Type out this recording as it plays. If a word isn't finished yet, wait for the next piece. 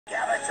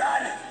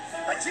Gavatron,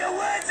 but your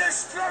words are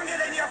stronger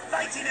than your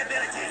fighting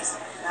abilities.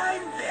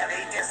 I'm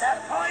very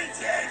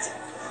disappointed.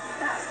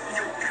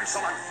 You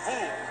insolent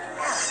fool!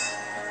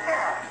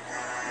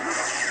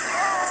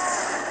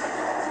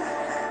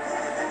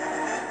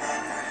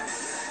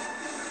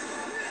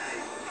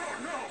 Oh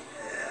no!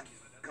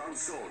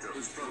 Soldier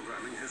whose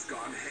programming has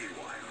gone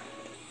haywire.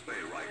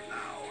 Play right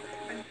now.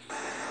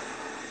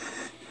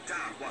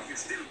 Down while you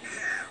still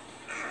can.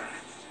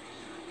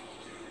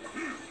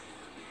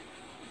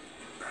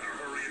 Better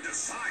hurry and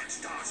decide,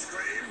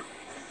 Starscream.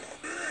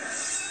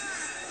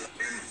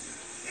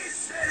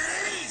 It's the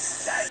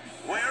least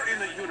Where in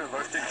the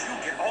universe did you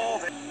get all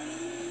the...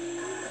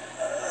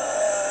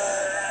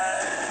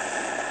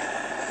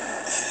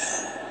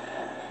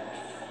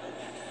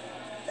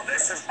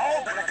 This has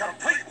all been a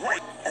complete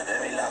waste. A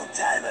very long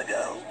time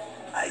ago,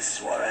 I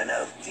swore an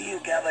oath to you,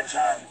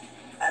 Gavatron,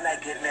 and I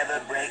could never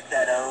break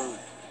that oath.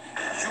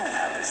 You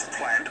had this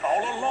planned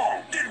all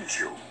along, didn't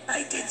you?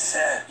 I did,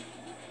 sir.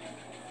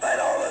 But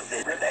all of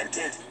it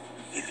prevented.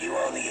 If you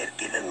only had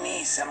given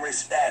me some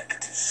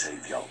respect.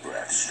 Save your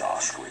breath,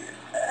 Starscream.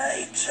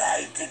 I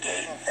tried to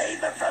gain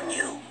favor from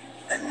you,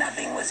 but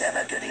nothing was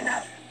ever good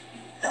enough.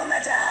 No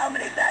matter how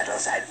many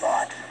battles I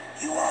fought,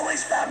 you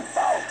always found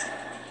fault.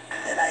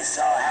 Then I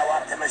saw how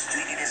Optimus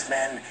treated his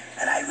men,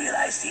 and I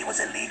realized he was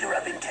a leader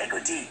of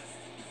integrity.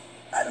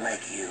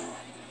 Unlike you.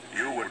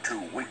 You were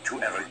too weak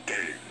to ever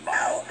gain.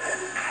 Now,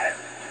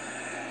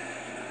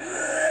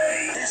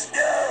 let's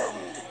go.